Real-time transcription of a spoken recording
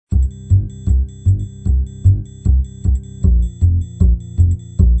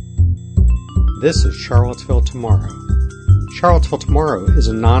This is Charlottesville Tomorrow. Charlottesville Tomorrow is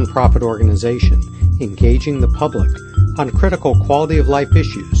a nonprofit organization engaging the public on critical quality of life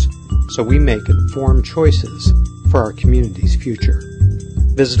issues so we make informed choices for our community's future.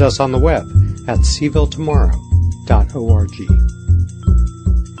 Visit us on the web at cvilletomorrow.org.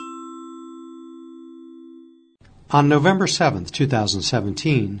 On November 7,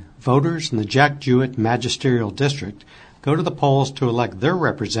 2017, voters in the Jack Jewett Magisterial District go to the polls to elect their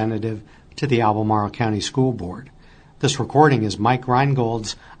representative to the Albemarle County School Board. This recording is Mike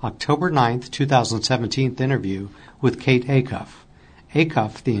Reingold's October 9, 2017 interview with Kate Acuff.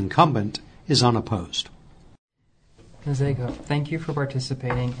 Acuff, the incumbent, is unopposed. Ms. Acuff, thank you for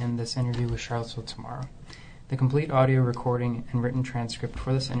participating in this interview with Charlottesville Tomorrow. The complete audio recording and written transcript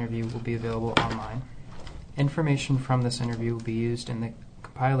for this interview will be available online. Information from this interview will be used in the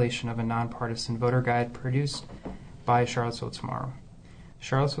compilation of a nonpartisan voter guide produced by Charlottesville Tomorrow.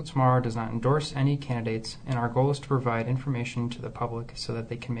 Charlottesville Tomorrow does not endorse any candidates, and our goal is to provide information to the public so that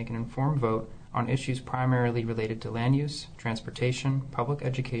they can make an informed vote on issues primarily related to land use, transportation, public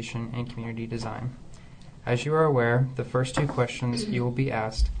education, and community design. As you are aware, the first two questions you will be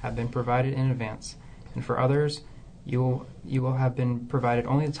asked have been provided in advance, and for others, you will have been provided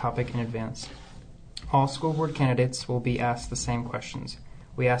only the topic in advance. All school board candidates will be asked the same questions.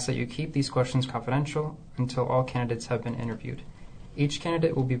 We ask that you keep these questions confidential until all candidates have been interviewed. Each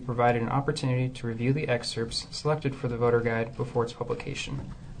candidate will be provided an opportunity to review the excerpts selected for the voter guide before its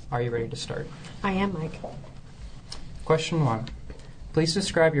publication. Are you ready to start? I am, Mike. Question 1. Please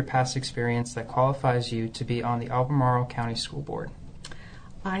describe your past experience that qualifies you to be on the Albemarle County School Board.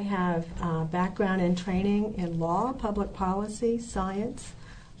 I have background and training in law, public policy, science,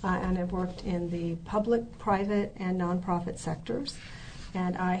 and I've worked in the public, private, and nonprofit sectors.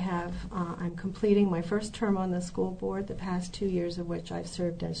 And I'm completing my first term on the school board, the past 2 years of which I've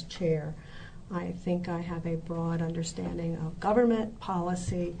served as chair. I think I have a broad understanding of government,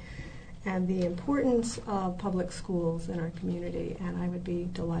 policy, and the importance of public schools in our community, and I would be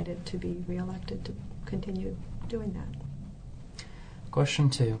delighted to be reelected to continue doing that. Question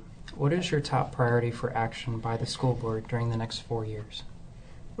 2. What is your top priority for action by the school board during the next 4 years?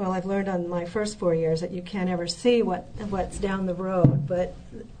 Well, I've learned on my first 4 years that you can't ever see what's down the road, but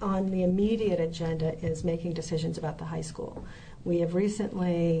on the immediate agenda is making decisions about the high school. We have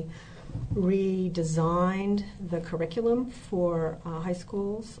recently redesigned the curriculum for high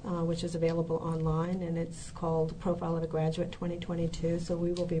schools, which is available online, and it's called Profile of a Graduate 2022, so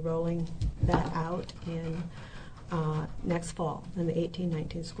we will be rolling that out in next fall, in the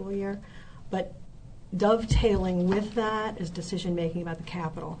 18-19 school year. But dovetailing with that is decision-making about the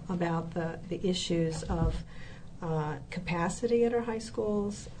capital, about the issues of capacity at our high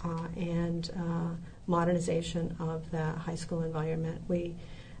schools and modernization of the high school environment. We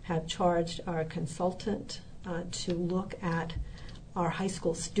have charged our consultant to look at our high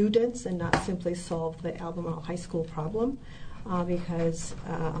school students and not simply solve the Albemarle High School problem because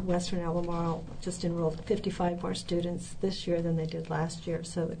Western Albemarle just enrolled 55 more students this year than they did last year,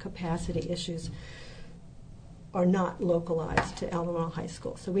 so the capacity issues are not localized to Albemarle High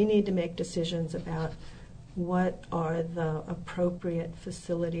School. So we need to make decisions about what are the appropriate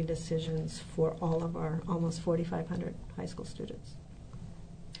facility decisions for all of our almost 4,500 high school students.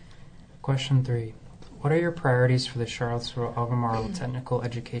 Question 3. What are your priorities for the Charlottesville Albemarle Technical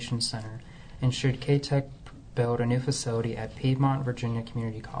Education Center, and should K-Tech build a new facility at Piedmont Virginia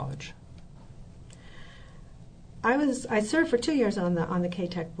Community College? I served for 2 years on the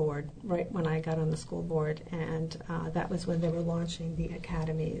K-Tech board, right when I got on the school board, and that was when they were launching the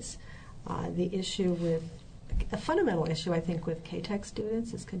academies. A fundamental issue, I think, with K-Tech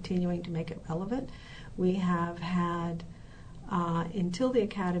students is continuing to make it relevant. We have had, until the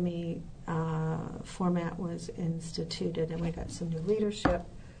academy format was instituted and we got some new leadership,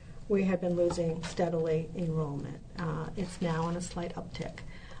 we had been losing steadily enrollment. It's now on a slight uptick.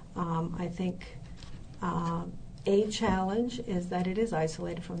 I think a challenge is that it is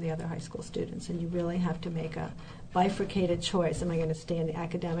isolated from the other high school students, and you really have to make a bifurcated choice. Am I going to stay on the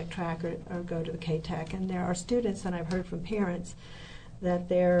academic track or go to the K-Tech? And there are students, and I've heard from parents, that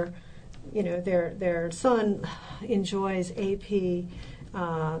their son enjoys AP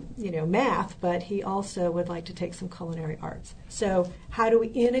math, but he also would like to take some culinary arts. So how do we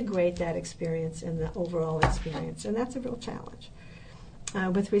integrate that experience in the overall experience? And that's a real challenge.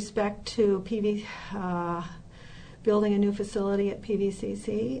 With respect to building a new facility at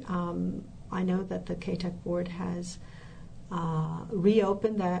PVCC, I know that the K-Tech board has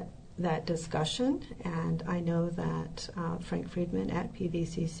reopened that discussion, and I know that Frank Friedman at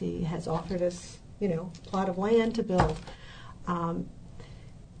PVCC has offered us, a plot of land to build.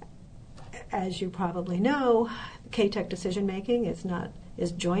 as you probably know, K-Tech decision-making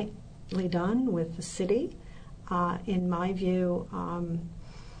is jointly done with the city. In my view,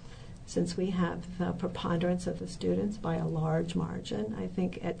 since we have the preponderance of the students by a large margin, I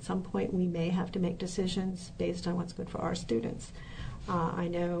think at some point we may have to make decisions based on what's good for our students.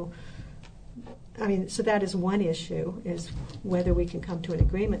 So that is one issue, is whether we can come to an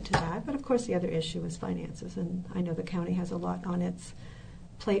agreement to that. But of course the other issue is finances, and I know the county has a lot on its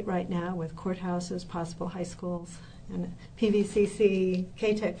plate right now with courthouses, possible high schools, and PVCC,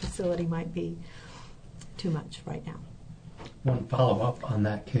 K-Tech facility might be too much right now. One follow-up on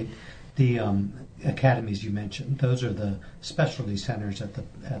that, Kate. The academies you mentioned, those are the specialty centers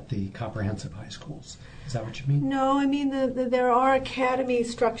at the comprehensive high schools. Is that what you mean? No, I mean there are academy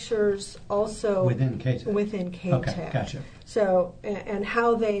structures also within K-Tech. Okay, gotcha. So, and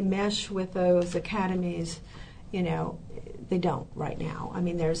how they mesh with those academies, they don't right now. I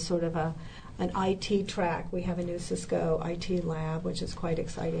mean, there's sort of an IT track. We have a new Cisco IT lab, which is quite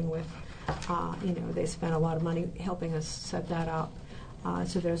exciting with, they spent a lot of money helping us set that up.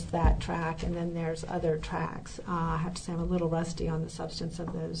 So there's that track, and then there's other tracks. I have to say I'm a little rusty on the substance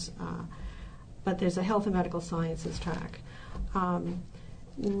of those, but there's a health and medical sciences track.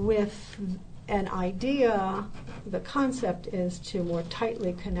 With an idea, the concept is to more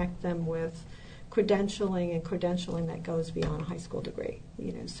tightly connect them with credentialing that goes beyond a high school degree.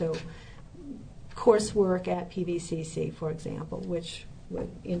 So coursework at PVCC, for example, which would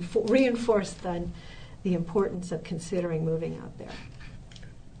reinforce then the importance of considering moving out there.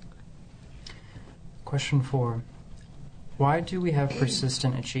 Question 4. Why do we have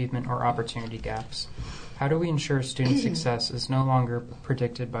persistent achievement or opportunity gaps? How do we ensure student success is no longer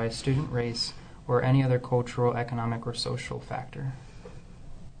predicted by student race or any other cultural, economic, or social factor?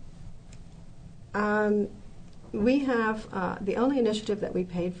 We have the only initiative that we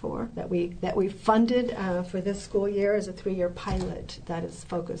paid for, that we funded for this school year, is a 3-year pilot that is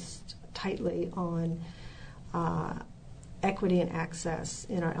focused tightly on equity and access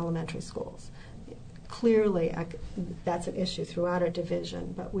in our elementary schools. Clearly, that's an issue throughout our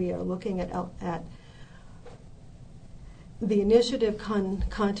division, but we are looking at the initiative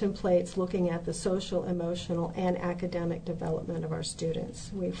contemplates looking at the social, emotional, and academic development of our students.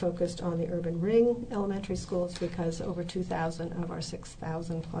 We focused on the urban ring elementary schools because over 2,000 of our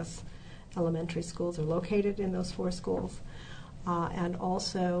 6,000 plus elementary schools are located in those 4 schools. And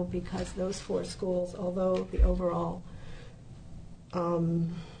also because those 4 schools, although the overall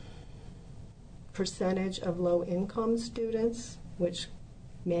percentage of low-income students, which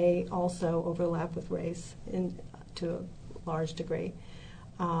may also overlap with race to a large degree,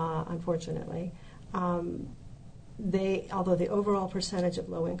 unfortunately. Although the overall percentage of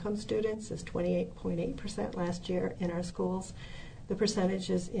low-income students is 28.8% last year in our schools, the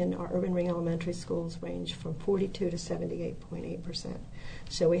percentages in our urban ring elementary schools range from 42 to 78.8%.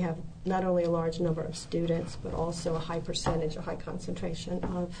 So we have not only a large number of students, but also a high percentage, a high concentration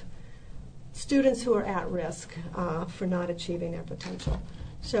of students who are at risk for not achieving their potential.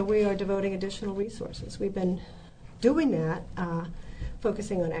 So we are devoting additional resources. We've been doing that,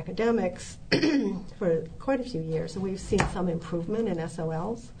 focusing on academics for quite a few years, and we've seen some improvement in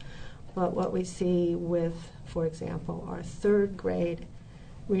SOLs. But what we see with, for example, our 3rd grade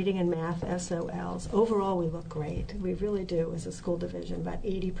reading and math SOLs, overall we look great. We really do, as a school division, about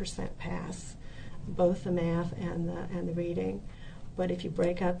 80% pass, both the math and the reading. But if you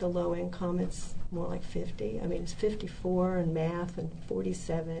break out the low income, it's more like 50. I mean, it's 54 in math and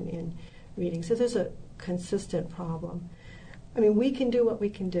 47 in reading. So there's a consistent problem. I mean, we can do what we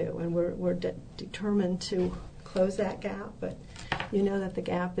can do, and we're determined to close that gap. But you know that the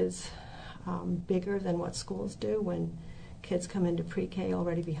gap is bigger than what schools do when kids come into pre-K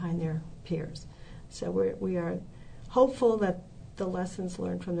already behind their peers. So we are hopeful that the lessons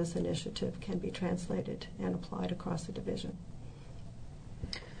learned from this initiative can be translated and applied across the division.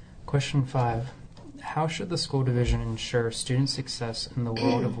 Question 5. How should the school division ensure student success in the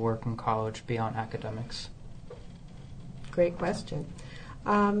world of work and college beyond academics? Great question.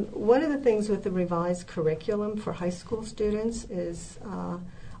 One of the things with the revised curriculum for high school students is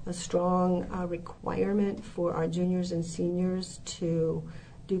a strong requirement for our juniors and seniors to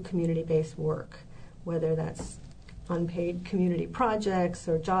do community-based work, whether that's unpaid community projects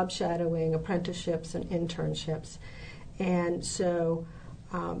or job shadowing, apprenticeships, and internships. And so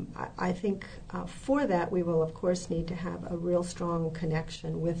I think for that we will, of course, need to have a real strong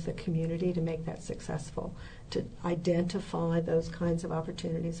connection with the community to make that successful, to identify those kinds of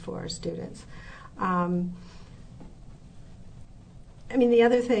opportunities for our students. I mean, the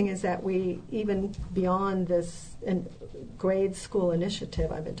other thing is that we, even beyond this grade school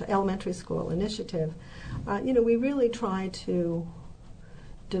initiative, elementary school initiative, we really try to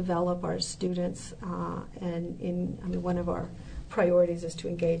develop our students, one of our priorities is to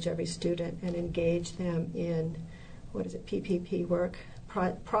engage every student and engage them in, PPP work,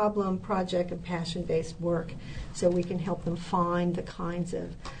 problem, project, and passion-based work, so we can help them find the kinds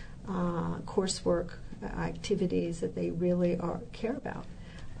of coursework activities that they really care about.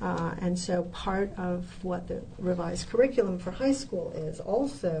 And so part of what the revised curriculum for high school is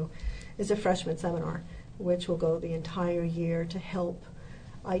a freshman seminar, which will go the entire year to help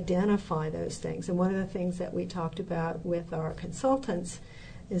identify those things. And one of the things that we talked about with our consultants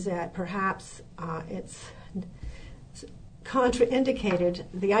is that perhaps it's contraindicated.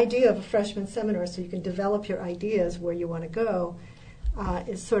 The idea of a freshman seminar, so you can develop your ideas where you want to go,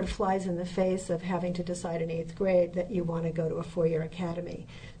 is sort of flies in the face of having to decide in 8th grade that you want to go to a 4-year academy.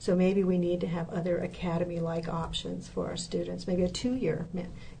 So maybe we need to have other academy-like options for our students, maybe a 2-year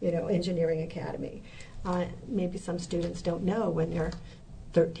engineering academy. Maybe some students don't know when they're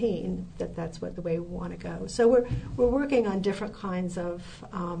 13 that's the way we want to go. So we're working on different kinds of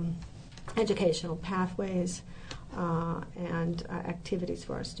educational pathways and activities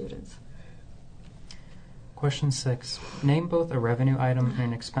for our students. Question 6. Name both a revenue item and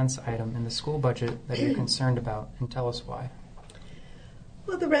an expense item in the school budget that you're concerned about, and tell us why.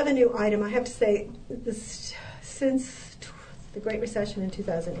 Well, the revenue item, I have to say, since the Great Recession in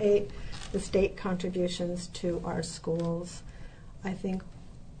 2008, the state contributions to our schools, I think,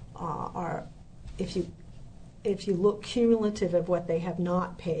 are, if you look cumulative of what they have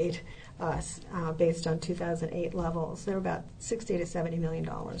not paid us based on 2008 levels, they're about $60 to $70 million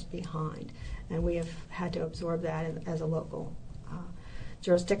behind, and we have had to absorb that as a local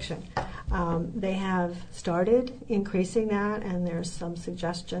jurisdiction. They have started increasing that, and there's some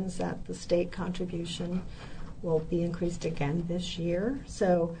suggestions that the state contribution will be increased again this year.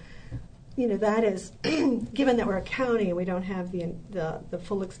 So, that is, given that we're a county and we don't have the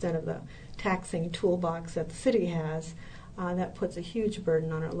full extent of the taxing toolbox that the city has, that puts a huge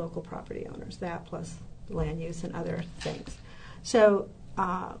burden on our local property owners, that plus land use and other things. So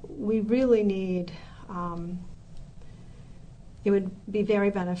we really need, it would be very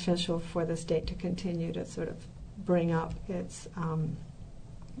beneficial for the state to continue to sort of bring up its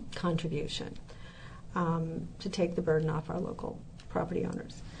contribution to take the burden off our local property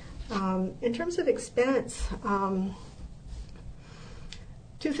owners. In terms of expense,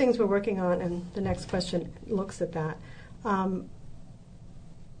 two things we're working on, and the next question looks at that.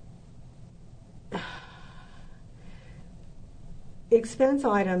 Expense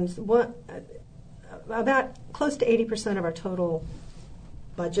items, about close to 80% of our total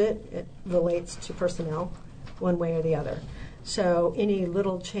budget, it relates to personnel one way or the other. So any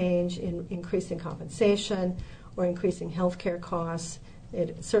little change in increasing compensation or increasing healthcare costs,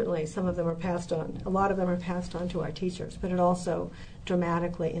 certainly some of them are passed on, a lot of them are passed on to our teachers, but it also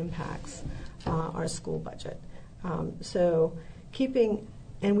dramatically impacts our school budget. So keeping,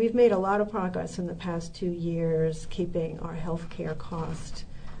 and we've made a lot of progress in the past 2 years keeping our healthcare cost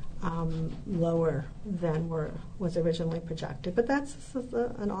lower than was originally projected. But that's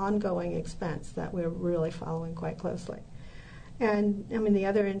an ongoing expense that we're really following quite closely. And I mean, the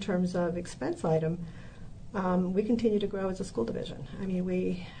other, in terms of expense item, we continue to grow as a school division. I mean,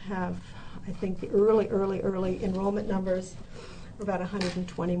 we have, I think, the early enrollment numbers are about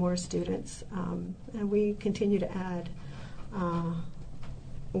 120 more students, and we continue to add,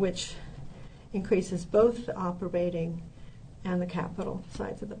 which increases both the operating and the capital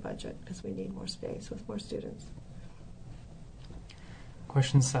sides of the budget because we need more space with more students.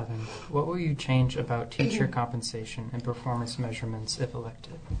 Question 7. What will you change about teacher compensation and performance measurements if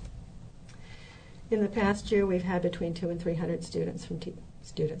elected? In the past year, we've had between 200 and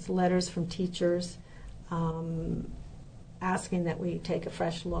 300 letters from teachers asking that we take a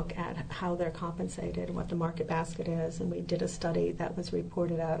fresh look at how they're compensated, what the market basket is, and we did a study that was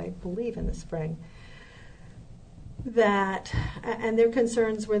reported out, I believe, in the spring. And their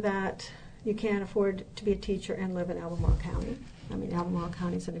concerns were that you can't afford to be a teacher and live in Albemarle County. I mean, Albemarle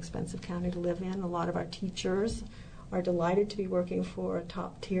County is an expensive county to live in. A lot of our teachers are delighted to be working for a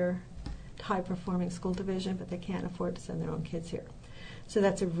top-tier, high-performing school division, but they can't afford to send their own kids here. So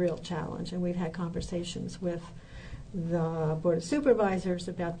that's a real challenge, and we've had conversations with the Board of Supervisors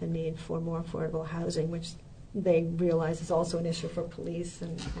about the need for more affordable housing, which they realize is also an issue for police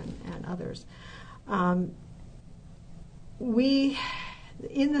and others.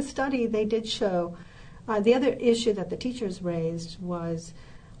 In the study, they did show the other issue that the teachers raised was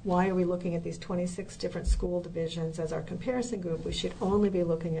why are we looking at these 26 different school divisions as our comparison group? We should only be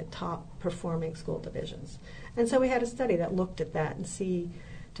looking at top performing school divisions. And so we had a study that looked at that and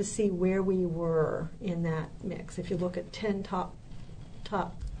to see where we were in that mix. If you look at 10 top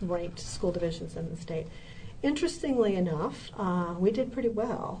ranked school divisions in the state, interestingly enough, we did pretty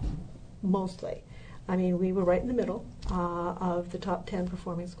well, mostly. I mean, we were right in the middle of the top 10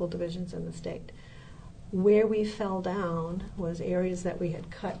 performing school divisions in the state. Where we fell down was areas that we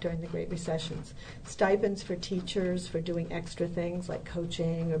had cut during the Great Recessions. Stipends for teachers for doing extra things like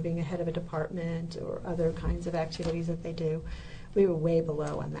coaching or being a head of a department or other kinds of activities that they do. We were way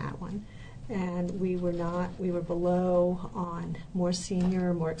below on that one. And we were below on more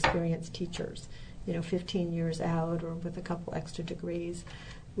senior, more experienced teachers, 15 years out or with a couple extra degrees.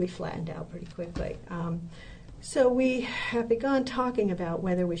 We flattened out pretty quickly. So we have begun talking about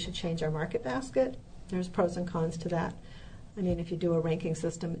whether we should change our market basket. There's pros and cons to that. I mean, if you do a ranking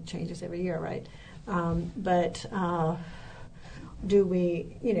system, it changes every year, right? But do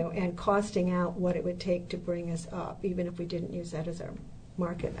we, and costing out what it would take to bring us up, even if we didn't use that as our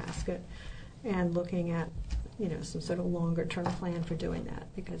market basket, and looking at, some sort of longer-term plan for doing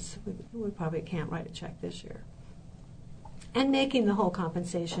that, because we probably can't write a check this year. And making the whole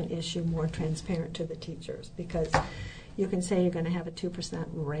compensation issue more transparent to the teachers, because you can say you're going to have a 2%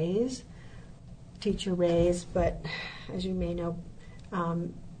 raise, teacher raise, but as you may know,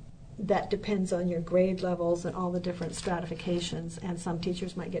 that depends on your grade levels and all the different stratifications, and some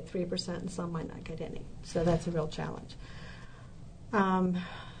teachers might get 3% and some might not get any. So that's a real challenge.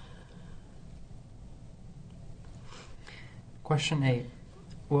 Question 8.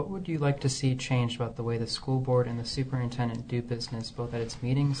 What would you like to see changed about the way the school board and the superintendent do business, both at its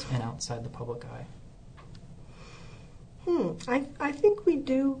meetings and outside the public eye? I think we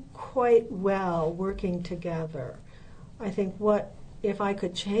do quite well working together. I think if I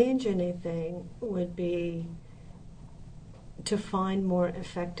could change anything, would be to find more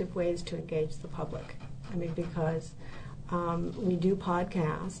effective ways to engage the public. I mean, because we do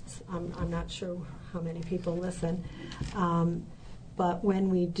podcasts. I'm not sure how many people listen. But when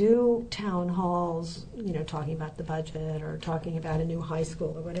we do town halls, talking about the budget or talking about a new high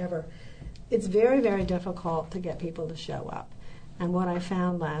school or whatever, it's very, very difficult to get people to show up. And what I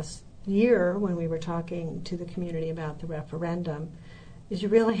found last year when we were talking to the community about the referendum is you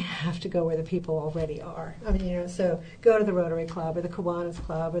really have to go where the people already are. I mean, so go to the Rotary Club or the Kiwanis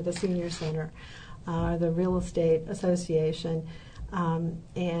Club or the Senior Center or the Real Estate Association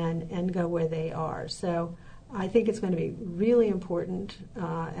and go where they are. So I think it's going to be really important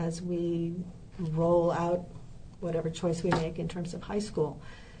as we roll out whatever choice we make in terms of high school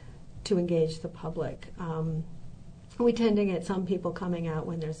to engage the public. We tend to get some people coming out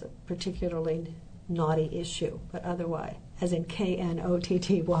when there's a particularly naughty issue, but otherwise, as in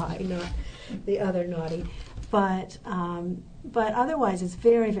KNOTTY, not the other naughty. But otherwise, it's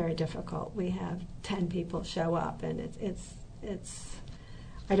very, very difficult. We have 10 people show up, and it's.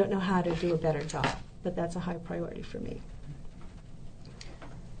 I don't know how to do a better job, but that's a high priority for me.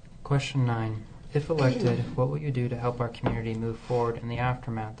 Question 9. If elected, what will you do to help our community move forward in the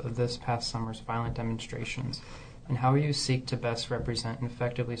aftermath of this past summer's violent demonstrations? And how will you seek to best represent and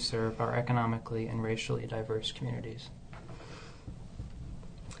effectively serve our economically and racially diverse communities?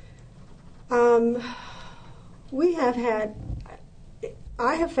 We have had.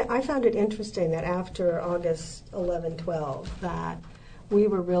 I found it interesting that after August 11-12 that we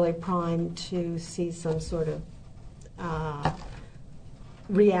were really primed to see some sort of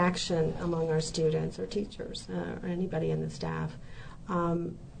reaction among our students or teachers or anybody in the staff.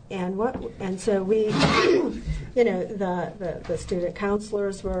 And so we, the student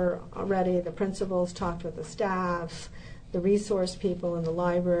counselors were ready, the principals talked with the staff, the resource people in the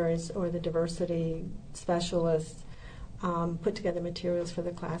libraries or the diversity specialists put together materials for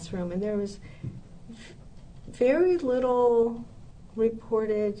the classroom, and there was very little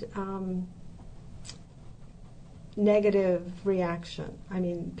reported negative reaction. I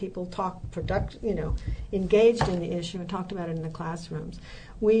mean, people engaged in the issue and talked about it in the classrooms.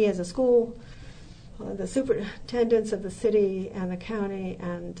 We, as a school, the superintendents of the city and the county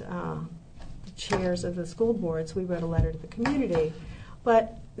and the chairs of the school boards, we wrote a letter to the community.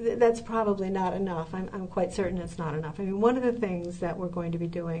 But that's probably not enough. I'm quite certain it's not enough. I mean, one of the things that we're going to be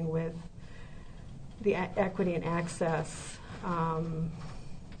doing with the Equity and Access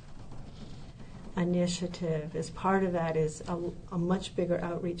initiative, as part of that, is a much bigger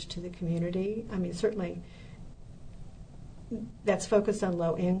outreach to the community. I mean, certainly that's focused on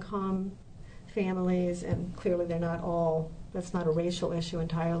low-income families, and clearly that's not a racial issue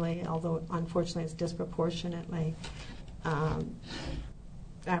entirely, although unfortunately it's disproportionately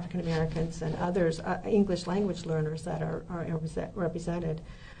African Americans and others, English language learners that are represented.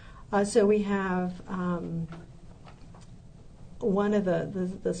 So we have one of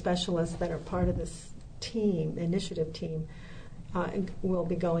the specialists that are part of this initiative team, will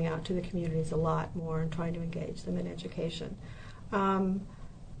be going out to the communities a lot more and trying to engage them in education.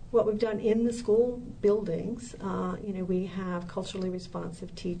 What we've done in the school buildings, we have culturally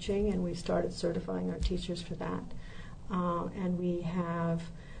responsive teaching, and we've started certifying our teachers for that. And we have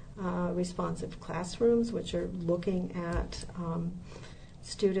responsive classrooms, which are looking at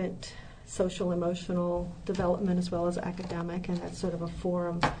student social emotional development as well as academic, and that's sort of a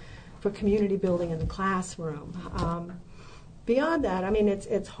forum for community building in the classroom. Beyond that, I mean,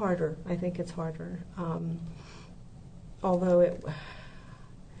 it's harder. I think it's harder.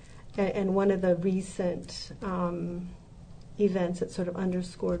 And one of the recent events that sort of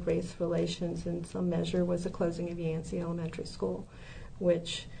underscored race relations in some measure was the closing of Yancey Elementary School,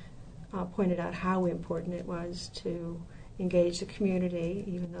 which pointed out how important it was to engage the community,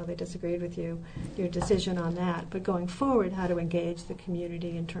 even though they disagreed with your decision on that. But going forward, how to engage the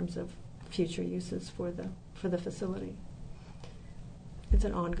community in terms of future uses for the facility. It's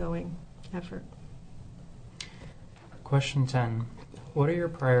an ongoing effort. Question 10. What are your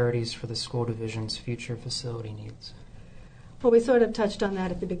priorities for the school division's future facility needs? Well, we sort of touched on that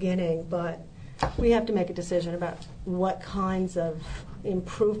at the beginning, but we have to make a decision about what kinds of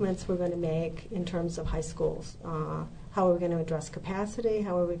improvements we're going to make in terms of high schools. How are we going to address capacity?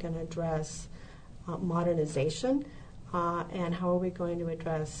 How are we going to address modernization? And how are we going to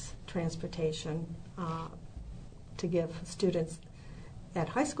address transportation to give students at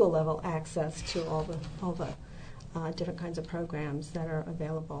high school level access to all the different kinds of programs that are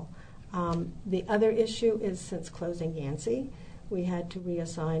available. The other issue is, since closing Yancey, we had to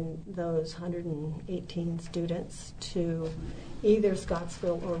reassign those 118 students to either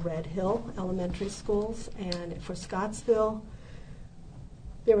Scottsville or Red Hill elementary schools. And for Scottsville,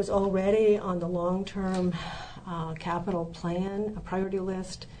 there was already on the long-term capital plan, a priority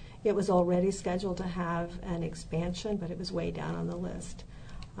list, it was already scheduled to have an expansion, but it was way down on the list.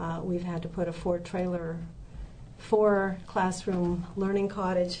 We've had to put a 4-classroom learning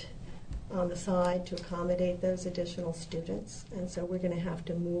cottage on the side to accommodate those additional students, and so we're going to have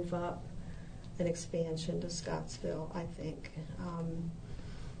to move up an expansion to Scottsville, I think.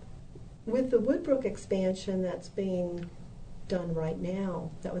 With the Woodbrook expansion that's being done right now,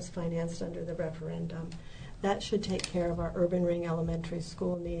 that was financed under the referendum, that should take care of our urban ring elementary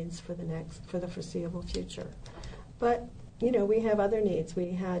school needs for the foreseeable future. But we have other needs.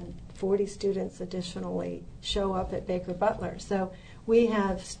 We had 40 students additionally show up at Baker Butler, so we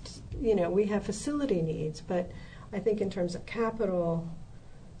have facility needs. But I think in terms of capital,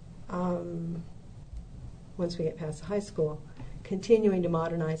 once we get past the high school, continuing to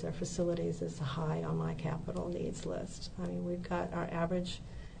modernize our facilities is high on my capital needs list. I mean, we've got our average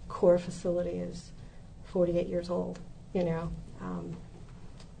core facility is 48 years old.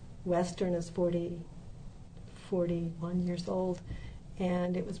 Western is 41 years old,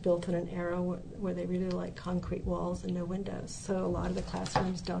 and it was built in an era where they really like concrete walls and no windows. So a lot of the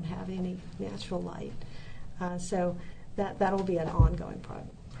classrooms don't have any natural light. So that'll be an ongoing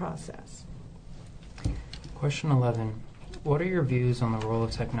process. Question 11. What are your views on the role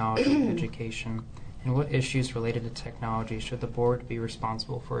of technology in education, and what issues related to technology should the board be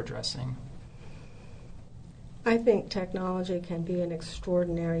responsible for addressing? I think technology can be an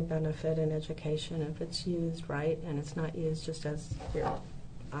extraordinary benefit in education if it's used right, and it's not used just as your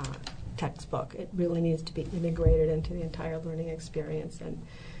textbook. It really needs to be integrated into the entire learning experience. And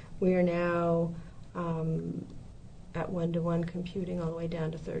we are now at one-to-one computing all the way down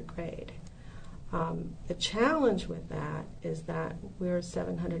to third grade. The challenge with that is that we're a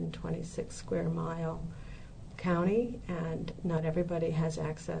 726 square mile county, and not everybody has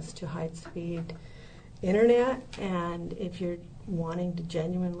access to high-speed internet, and if you're wanting to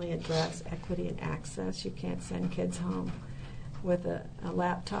genuinely address equity and access, you can't send kids home with a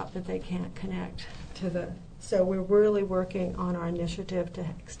laptop that they can't connect to So we're really working on our initiative to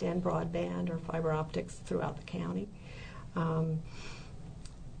extend broadband or fiber optics throughout the county.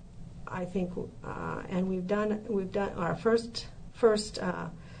 I think, and we've done our first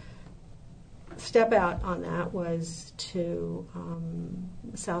step out on that was to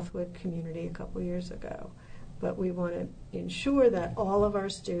Southwood community a couple years ago. But we want to ensure that all of our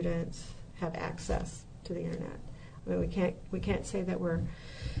students have access to the internet. I mean, we can't say that we're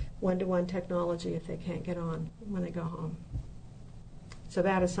one-to-one technology if they can't get on when they go home. So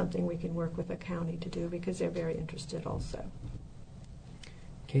that is something we can work with the county to do because they're very interested also.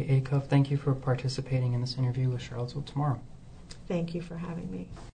 Kate Acuff, thank you for participating in this interview with Charlottesville Tomorrow. thank you for having me.